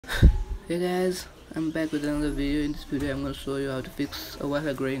Hey guys, I'm back with another video. In this video I'm going to show you how to fix a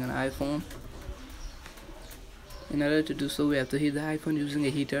Wi-Fi growing on iPhone. In order to do so, we have to heat the iPhone using a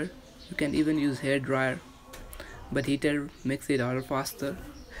heater. You can even use hair dryer, but heater makes it harder faster.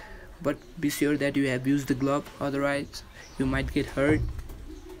 But be sure that you have used the glove, otherwise you might get hurt.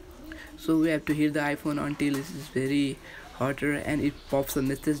 So we have to heat the iPhone until it is very hotter and it pops a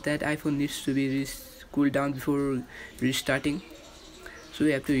message that iPhone needs to be cooled down before restarting. So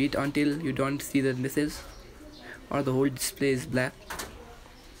you have to heat until you don't see the message or the whole display is black.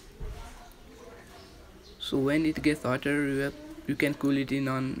 So when it gets hotter, you can cool it in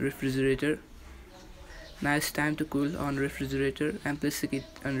on refrigerator. Now it's time to cool on refrigerator. I'm placing it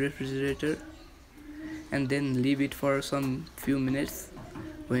on refrigerator and then leave it for some few minutes.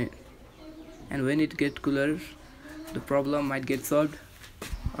 When it gets cooler, the problem might get solved,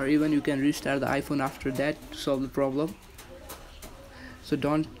 or even you can restart the iPhone after that to solve the problem. So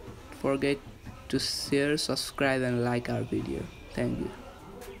don't forget to share, subscribe and like our video. Thank you.